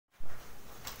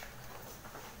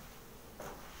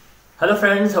Hello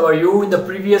friends, how are you? In the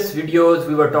previous videos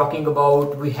we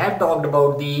have talked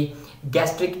about the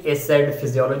gastric acid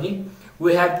physiology.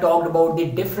 We have talked about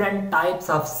the different types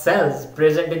of cells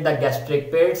present in the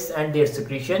gastric pits and their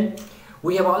secretion.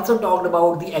 We have also talked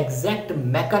about the exact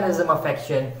mechanism of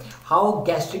action, how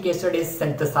gastric acid is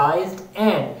synthesized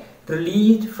and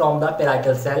released from the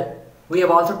parietal cell. We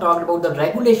have also talked about the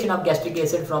regulation of gastric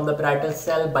acid from the parietal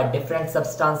cell by different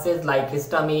substances like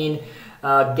histamine,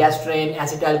 gastrin,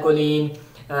 acetylcholine,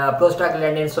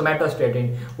 prostaglandin,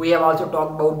 somatostatin. We have also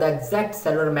talked about the exact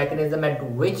cellular mechanism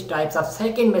and which types of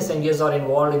second messengers are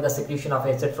involved in the secretion of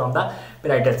acid from the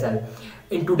parietal cell.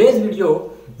 In today's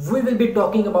video, we will be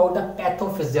talking about the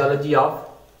pathophysiology of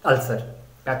ulcer,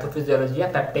 pathophysiology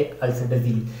of peptic ulcer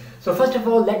disease. So first of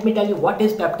all, let me tell you what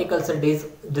is peptic ulcer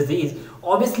disease.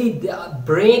 Obviously, the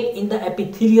break in the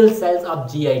epithelial cells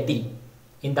of GIT.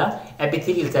 In the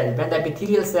epithelial cells, when the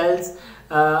epithelial cells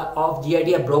of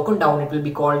GIT are broken down, it will be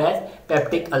called as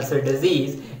peptic ulcer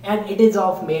disease, and it is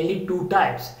of mainly two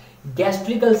types.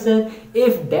 Gastric ulcer,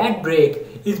 if that break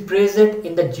is present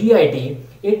in the GIT,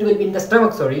 it will be in the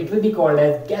stomach, sorry, it will be called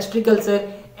as gastric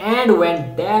ulcer, and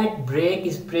when that break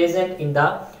is present in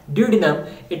the duodenum,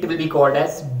 it will be called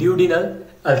as duodenal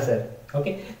ulcer.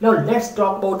 Okay, now let's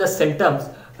talk about the symptoms.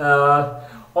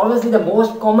 Obviously, the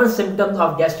most common symptoms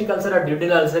of gastric ulcer or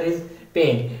duodenal ulcer is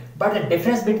pain. But the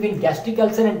difference between gastric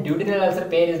ulcer and duodenal ulcer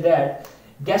pain is that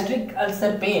gastric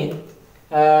ulcer pain,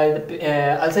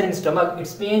 ulcer in stomach,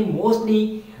 its pain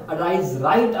mostly arises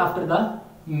right after the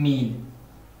meal.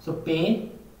 So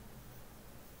pain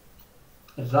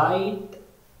right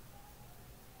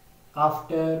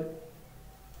after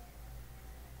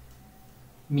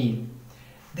meal.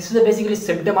 This is basically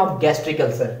symptom of gastric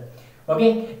ulcer.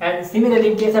 Okay, and similarly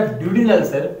in case of duodenal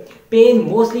ulcer, pain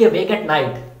mostly awake at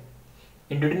night.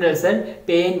 In duodenal ulcer,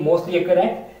 pain mostly occur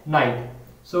at night.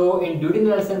 So in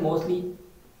duodenal ulcer, mostly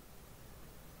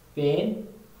pain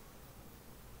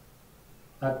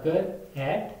occur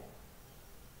at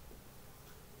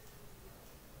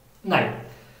night.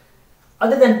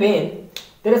 Other than pain,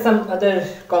 there are some other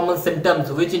common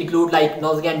symptoms which include like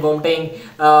nausea and vomiting.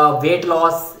 Weight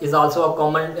loss is also a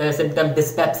common symptom.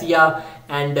 Dyspepsia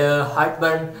and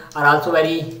heartburn are also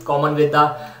very common with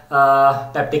the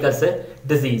peptic ulcer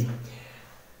disease.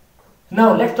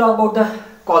 Now let's talk about the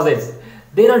causes.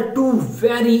 There are two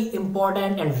very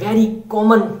important and very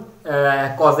common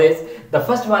causes. The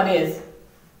first one is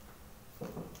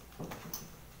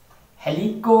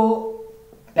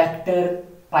Helicobacter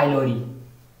pylori.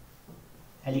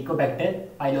 Helicobacter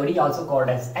pylori, also called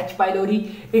as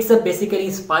H.Pylori. It's a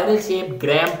basically spiral-shaped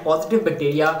gram-positive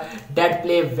bacteria that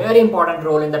play a very important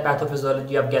role in the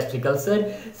pathophysiology of gastric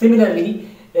ulcer. Similarly,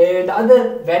 the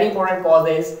other very important cause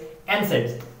is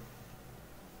NSAIDs,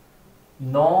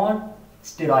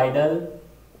 non-steroidal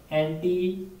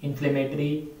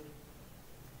anti-inflammatory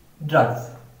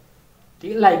drugs,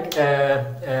 like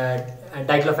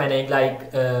diclofenac,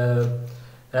 like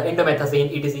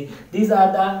indomethacin, etc. These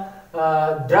are the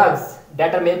drugs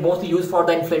that are mostly used for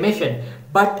the inflammation,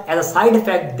 but as a side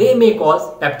effect they may cause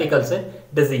peptic ulcer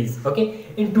disease. Okay,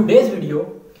 in today's video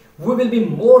we will be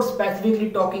more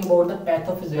specifically talking about the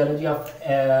pathophysiology of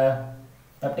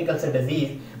peptic ulcer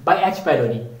disease by H.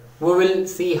 pylori. We will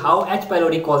see how H.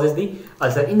 pylori causes the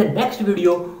ulcer. In the next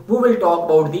video we will talk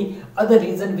about the other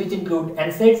reasons which include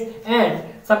NSAIDs and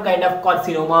some kind of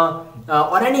carcinoma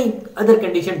or any other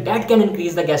condition that can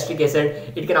increase the gastric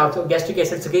acid. It can also gastric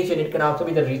acid secretion. It can also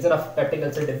be the reason of peptic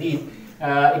ulcer disease.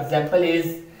 Example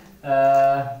is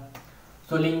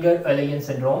Zollinger-Ellison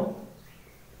syndrome.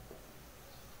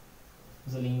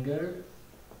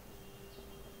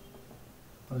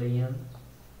 Zollinger-Ellison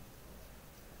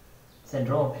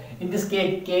syndrome. In this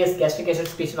case, gastric acid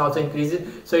secretion also increases,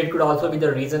 so it could also be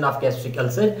the reason of gastric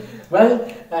ulcer. Well,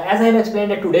 as I have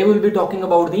explained, that today we will be talking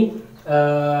about the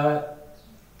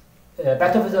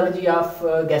pathophysiology of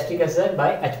gastric ulcer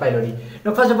by H. pylori.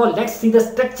 Now, first of all, let's see the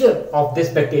structure of this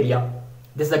bacteria.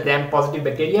 This is a gram-positive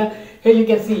bacteria. Here you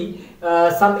can see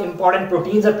some important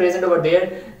proteins are present over there.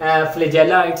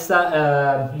 Flagella, it's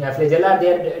flagella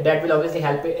there that will obviously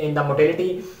help in the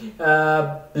motility.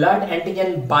 Blood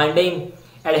antigen binding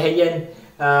adhesion,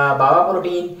 BABA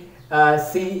protein,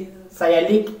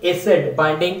 sialic acid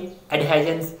binding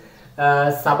adhesions,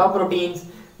 SABA proteins,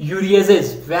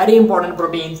 ureases, very important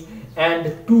proteins,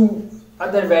 and two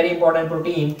other very important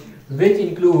proteins which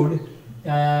include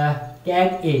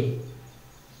CAG-A.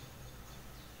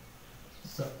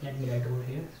 So let me write over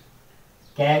here,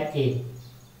 CAG-A,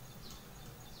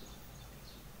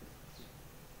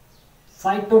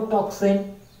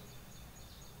 cytotoxin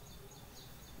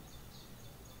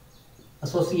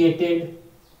associated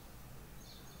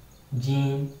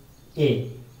gene A,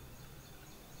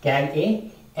 CAG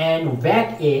A, and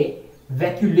VAC A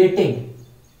vacuolating.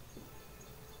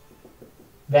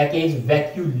 VAC A is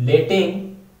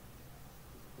vacuolating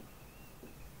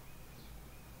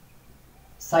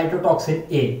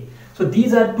cytotoxin A. So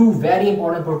these are two very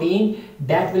important proteins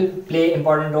that will play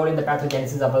important role in the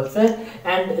pathogenesis of ulcer,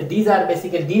 and these are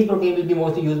basically, these proteins will be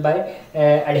mostly used by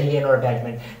adhesion or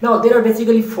attachment. Now there are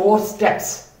basically four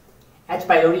steps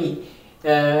H.Pylori,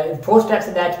 four steps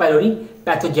in the H.Pylori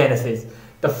pathogenesis.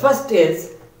 The first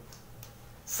is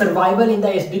survival in the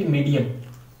acidic medium.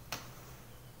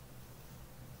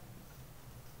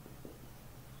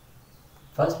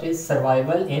 First is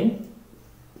survival in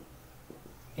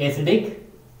acidic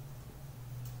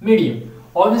medium.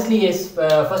 Obviously, is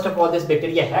first of all, this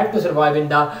bacteria have to survive in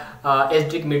the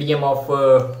acidic medium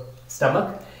of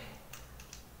stomach.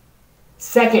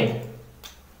 Second,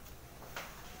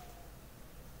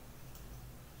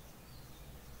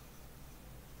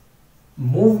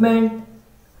 movement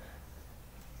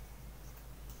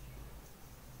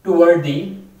toward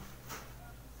the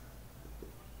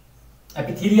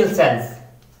epithelial cells,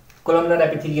 columnar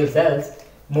epithelial cells,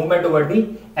 movement toward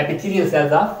the epithelial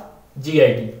cells of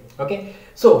GIT. Okay,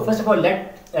 so first of all,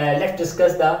 let's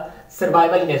discuss the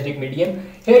survival in acidic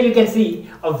medium. Here you can see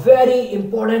a very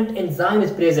important enzyme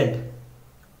is present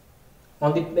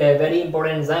on the very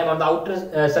important enzyme on the outer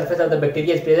surface of the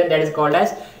bacteria is present, that is called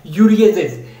as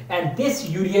ureases, and this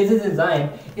ureases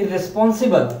enzyme is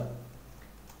responsible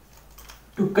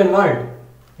to convert,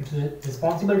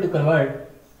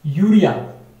 urea,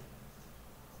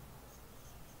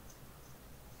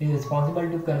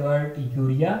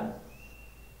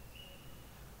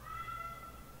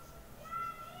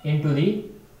 into the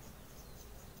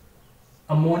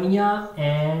ammonia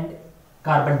and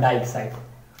carbon dioxide.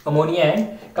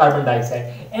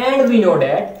 And we know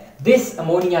that this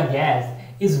ammonia gas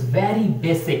is very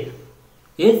basic.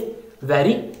 It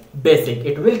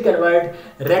will convert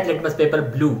red litmus paper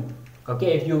blue.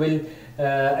 Okay, if you will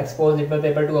expose litmus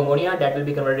paper to ammonia, that will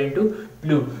be converted into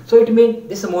blue. So it means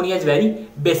this ammonia is very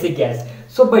basic gas.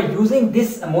 So by using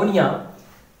this ammonia,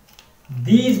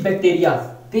 these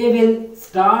bacteria, they will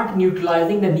start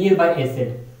neutralizing the nearby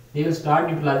acid.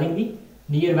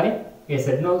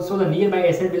 Now, so the nearby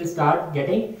acid will start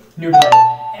getting neutralized.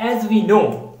 As we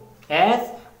know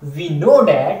that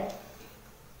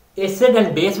acid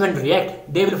and base, when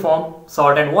react, they will form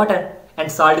salt and water,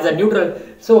 and salt is a neutral.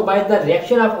 So by the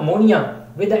reaction of ammonia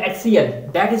with the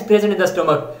HCl that is present in the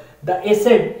stomach, the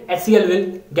acid HCl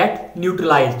will get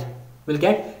neutralized.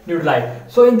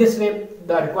 So in this way,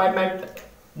 the requirement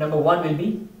number one will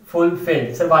be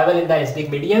fulfilled: survival in the acidic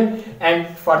medium. And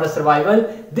for the survival,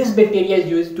 this bacteria is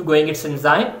used to going its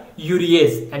enzyme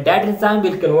urease, and that enzyme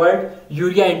will convert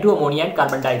urea into ammonia and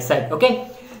carbon dioxide. Okay,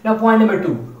 now point number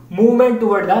two, movement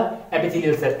toward the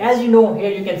epithelial cells. As you know,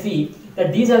 here you can see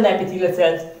that these are the epithelial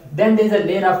cells, then there is a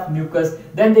layer of mucus,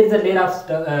 then there is a layer of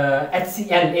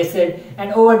HCl acid,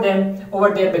 and over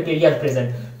there bacteria are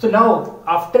present. So now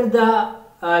after the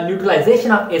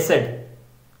neutralization of acid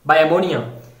by ammonia,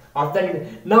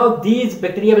 now these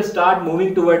bacteria will start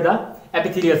moving toward the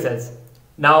epithelial cells.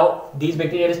 And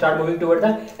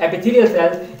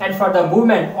for the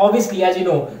movement, obviously, as you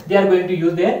know, they are going to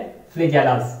use their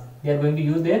flagellas.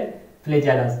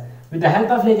 With the help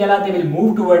of flagella, they will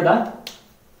move toward the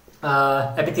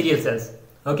epithelial cells.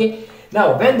 Okay,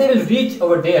 now when they will reach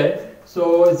over there,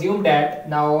 so assume that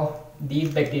now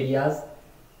these bacteria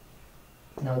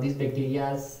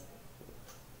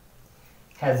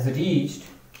has reached,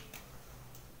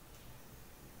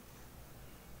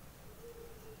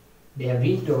 they have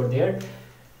reached over there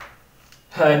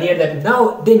near them.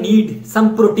 Now they need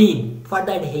some protein for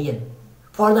the adhesion,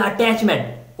 for the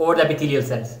attachment over the epithelial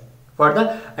cells,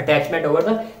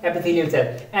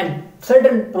 and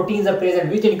certain proteins are present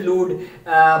which include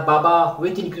BABA,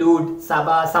 which include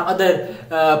SABA, some other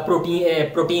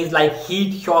proteins like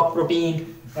heat shock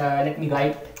protein. Let me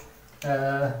write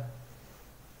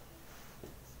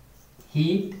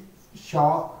heat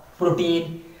shock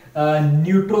protein,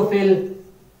 neutrophil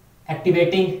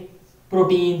activating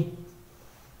protein.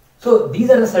 So these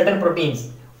are the certain proteins,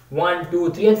 1,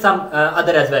 2, 3, and some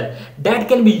other as well, that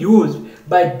can be used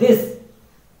by this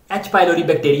H. pylori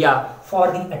bacteria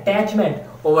for the attachment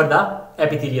over the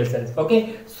epithelial cells.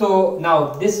 Okay, so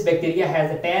now this bacteria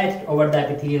has attached over the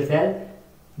epithelial cell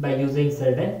by using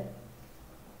certain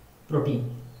protein.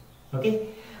 Okay,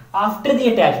 after the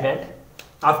attachment,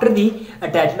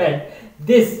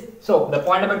 this, so the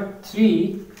point number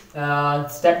 3,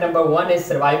 step number 1 is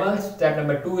survival, step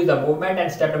number 2 is the movement,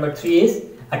 and step number 3 is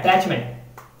attachment.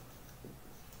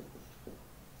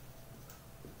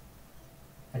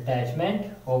 attachment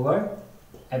over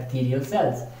epithelial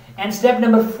cells. And step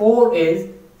number 4 is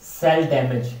cell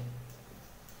damage,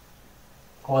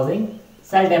 causing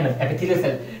cell damage, epithelial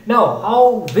cell. Now,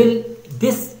 how will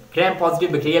this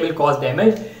gram-positive bacteria will cause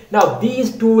damage? Now,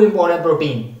 these two important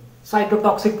protein,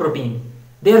 cytotoxic protein,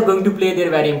 they are going to play their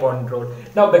very important role.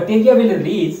 Now, bacteria will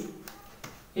release,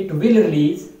 it will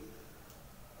release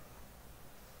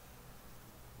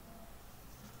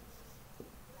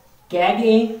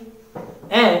CAG-A,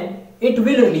 and it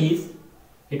will release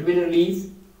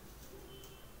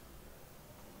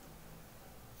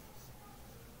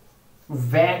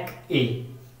VAC-A,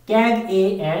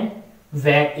 CAG-A and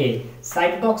VAC-A,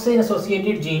 cytotoxin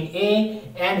associated gene A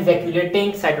and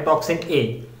vacuolating cytotoxin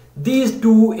A. These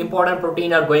two important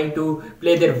proteins are going to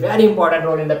play their very important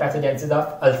role in the pathogenesis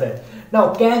of ulcer.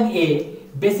 Now, CAG-A,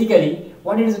 basically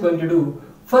what it is going to do,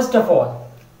 first of all,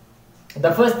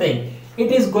 the first thing,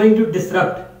 it is going to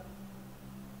disrupt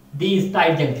these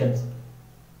tight junctions.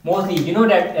 Mostly, you know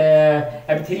that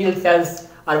epithelial cells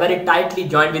are very tightly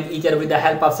joined with each other with the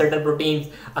help of certain proteins,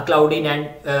 occludin and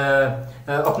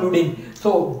occludin.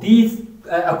 So these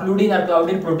occludin or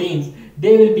occludin proteins,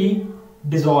 they will be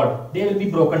dissolved, they will be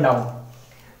broken down.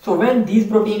 So when these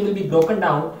proteins will be broken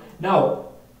down, now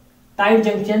tight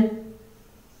junction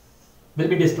will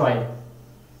be destroyed.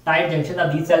 Tight junction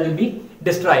of these cells will be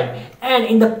destroyed. And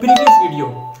in the previous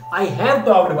video, I have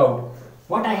talked about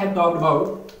what I have talked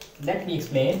about. Let me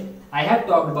explain. I have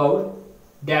talked about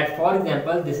that, for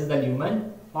example, this is the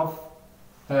lumen of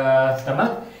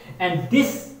stomach, and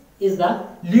this is the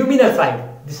luminal side.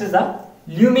 This is the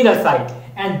luminal side,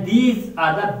 and these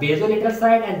are the basolateral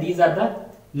side, and these are the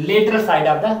lateral side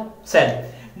of the cell.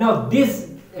 Now,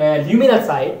 this luminal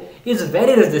side is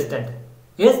very resistant,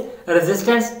 is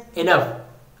resistance enough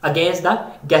against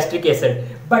the gastric acid,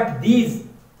 but these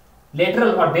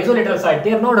lateral or basolateral side,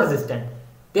 they are not resistant.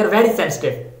 They are very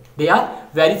sensitive. They are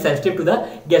very sensitive to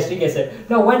the gastric acid.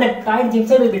 Now, when a tight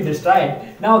junction will be destroyed,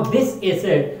 now this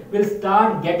acid will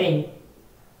start getting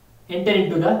enter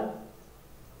into the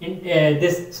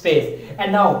this space,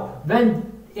 and now when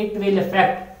it will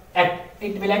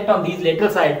act on these lateral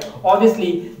side,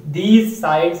 obviously these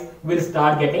sides will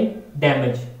start getting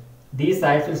damaged. These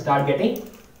sides will start getting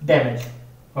damaged.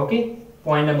 Okay,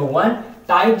 point number 1,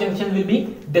 tight junction will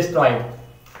be destroyed.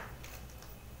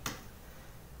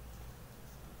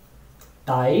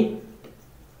 Tight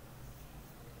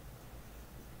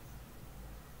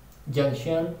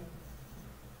junction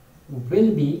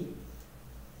will be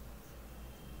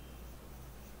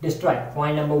destroyed.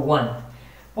 Point number 1.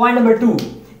 Point number 2,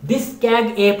 this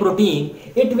CAG-A protein,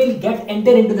 it will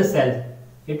enter into the cell.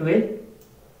 It will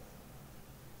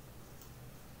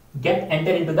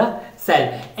enter into the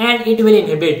cell, and it will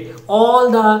inhibit all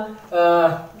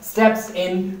the steps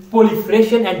in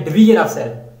proliferation and division of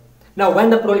cell. Now, when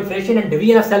the proliferation and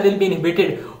division of cell will be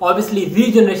inhibited, obviously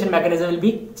regeneration mechanism will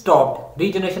be stopped.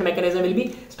 Regeneration mechanism will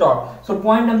be stopped. So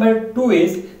point number 2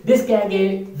 is this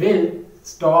CAG-A will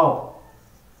stop.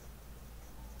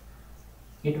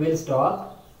 It will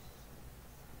stop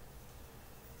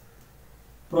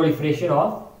proliferation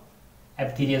of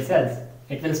epithelial cells.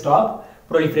 It will stop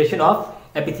proliferation of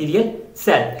epithelial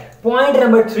cell. Point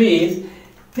number 3 is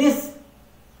this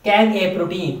CAG-A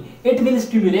protein, it will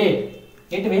stimulate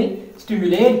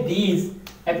these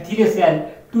epithelial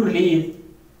cells to release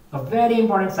a very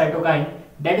important cytokine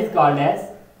that is called as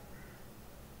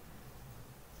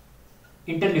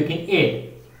interleukin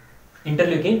 8.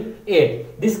 Interleukin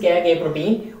 8. This CAG-A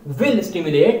protein will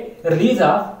stimulate release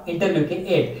of interleukin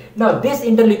 8. Now, this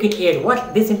interleukin 8,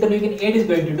 what this interleukin 8 is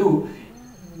going to do,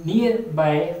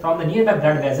 from the nearby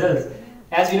blood vessels,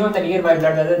 as you know, in the nearby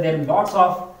blood vessels there are lots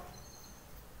of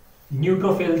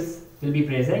neutrophils will be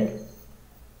present.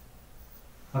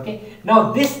 Okay,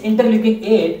 now this interleukin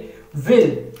 8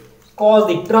 will cause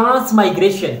the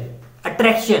transmigration,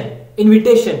 attraction,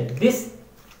 invitation. This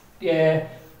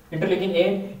interleukin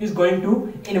 8 is going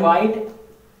to invite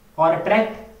or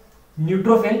attract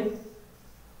neutrophil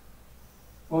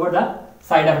over the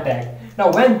side of attack.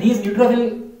 Now, when these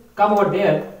neutrophils come over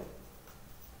there,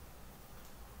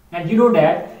 and you know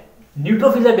that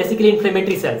neutrophils are basically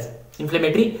inflammatory cells.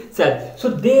 So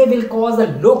they will cause a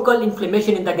local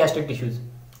inflammation in the gastric tissues.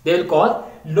 They will cause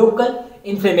local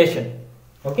inflammation.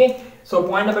 Okay, so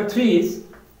point number 3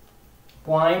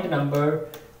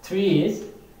 is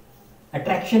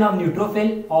attraction of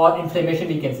neutrophil or inflammation,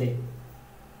 we can say.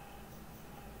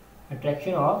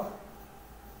 Attraction of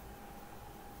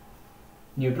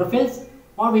neutrophils,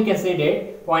 or we can say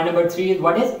that point number 3 is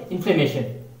what is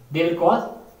inflammation. They will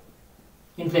cause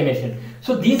inflammation.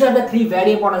 So these are the three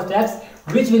very important steps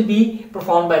which will be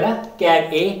performed by the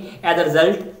CAG-A. As a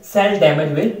result, cell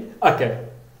damage will occur.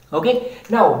 Okay.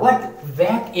 Now what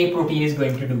VAC-A protein is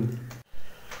going to do?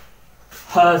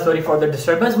 Sorry for the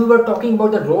disturbance. We were talking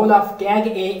about the role of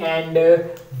CAG-A and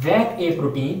VAC-A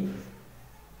protein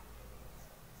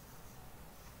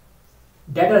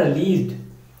that are released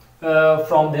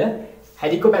from the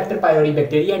Helicobacter pylori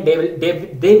bacteria, and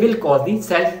they will cause the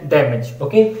cell damage.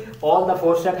 Okay, all the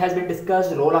 4 steps has been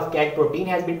discussed. Role of CAG protein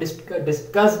has been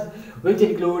discussed, which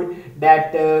include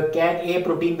that CAG-A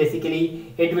protein,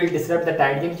 basically it will disrupt the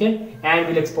tight junction and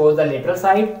will expose the lateral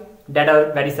side that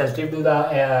are very sensitive to the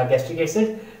gastric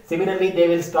acid. Similarly, they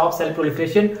will stop cell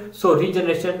proliferation, so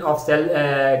regeneration of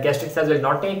gastric cells will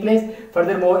not take place.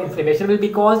 Furthermore, inflammation will be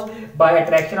caused by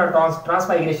attraction or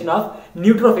transmigration of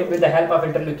neutrophil with the help of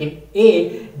interleukin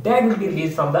A that will be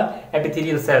released from the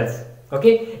epithelial cells.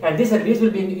 Okay, and this release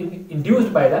will be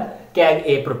induced by the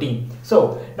CAG-A protein.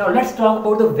 So now let's talk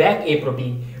about the VAC-A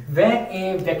protein.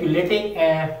 VAC-A, vacuolating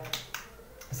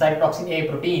cytotoxin A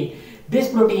protein. This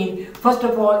protein, first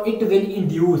of all, it will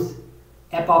induce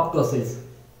apoptosis,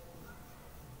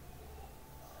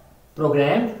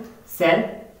 programmed cell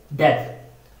death.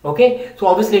 Okay, so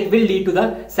obviously it will lead to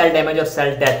the cell damage or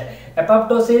cell death.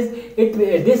 Apoptosis,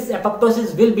 this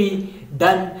apoptosis will be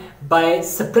done by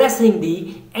suppressing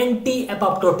the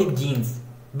anti-apoptotic genes,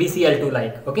 BCL2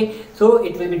 like. Okay, so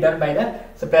it will be done by the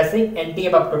suppressing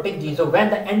anti-apoptotic genes. So when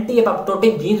the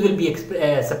anti-apoptotic genes will be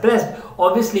suppressed,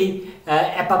 obviously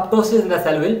apoptosis in the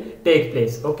cell will take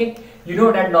place. Okay, you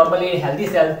know that normally in healthy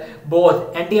cells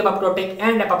both anti-apoptotic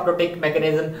and apoptotic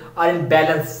mechanism are in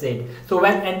balanced state. So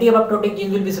when anti-apoptotic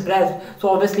genes will be suppressed, so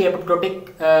obviously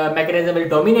apoptotic mechanism will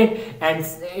dominate and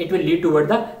it will lead toward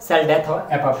the cell death or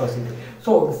apoptosis.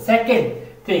 So the second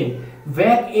thing,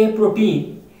 VAC-A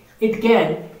protein, it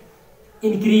can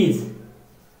increase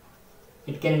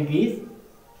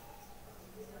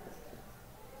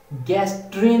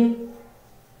gastrin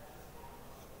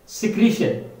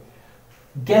secretion.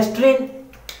 Gastrin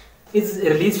is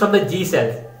released from the G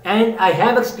cells, and I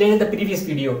have explained in the previous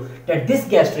video that this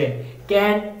gastrin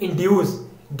can induce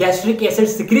gastric acid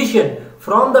secretion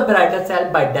from the parietal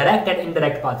cell by direct and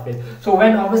indirect pathways. So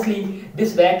when obviously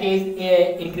this VAC is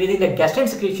increasing the gastrin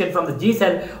secretion from the G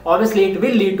cell, obviously it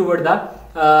will lead toward the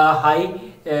high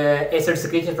acid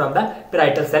secretion from the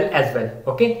parietal cell as well.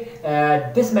 Okay,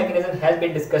 this mechanism has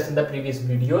been discussed in the previous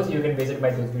videos. You can visit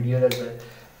my those videos as well.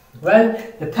 Well,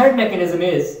 the third mechanism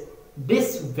is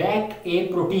this VAC-A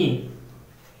protein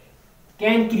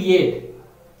can create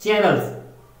channels,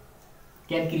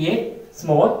 can create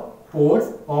small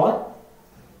pores or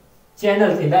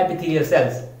channels in the epithelial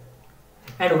cells.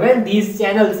 And when these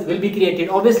channels will be created,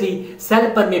 obviously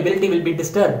cell permeability will be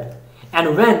disturbed.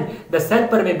 And when the cell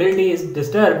permeability is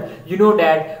disturbed, you know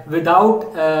that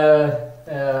without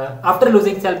after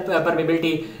losing cell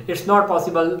permeability, it's not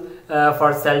possible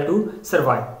for cell to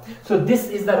survive. So this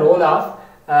is the role of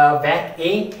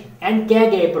VAC-A and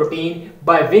CAG-A protein,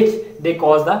 by which they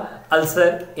cause the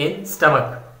ulcer in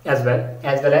stomach as well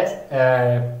as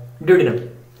duodenum.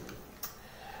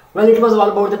 Well, it was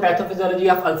all about the pathophysiology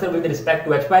of ulcer with respect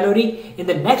to H. pylori. In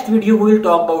the next video, we will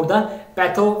talk about the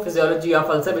pathophysiology of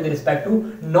ulcer with respect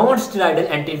to non-steroidal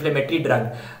anti-inflammatory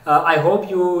drug. I hope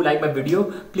you like my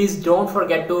video. Please don't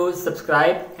forget to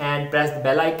subscribe and press the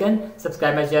bell icon.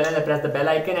 Subscribe my channel and press the bell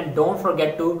icon, and don't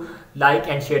forget to like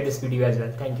and share this video as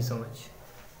well. Thank you so much.